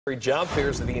Job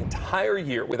fairs the entire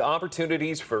year with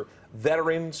opportunities for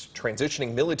veterans,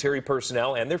 transitioning military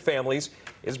personnel, and their families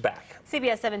is back.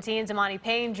 CBS 17's Amani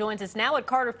Payne joins us now at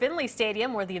Carter-Finley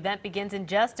Stadium, where the event begins in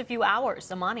just a few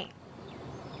hours. Amani.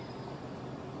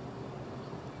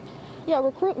 Yeah,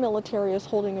 Recruit Military is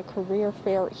holding a career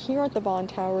fair here at the Vaughn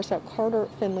Towers at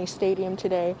Carter-Finley Stadium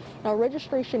today. Now,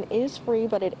 registration is free,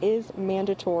 but it is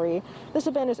mandatory. This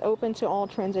event is open to all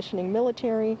transitioning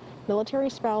military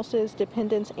spouses,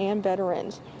 dependents, and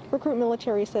veterans. Recruit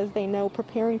Military says they know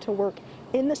preparing to work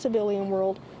in the civilian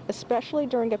world, especially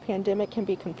during a pandemic, can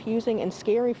be confusing and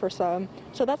scary for some,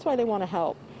 so that's why they want to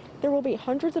help. There will be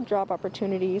hundreds of job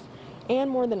opportunities and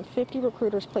more than 50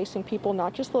 recruiters placing people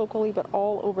not just locally but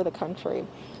all over the country.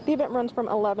 The event runs from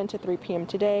 11 to 3 p.m.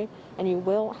 today, and you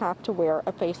will have to wear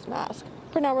a face mask.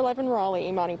 For now, we're live in Raleigh.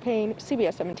 Amani Payne,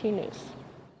 CBS 17 News.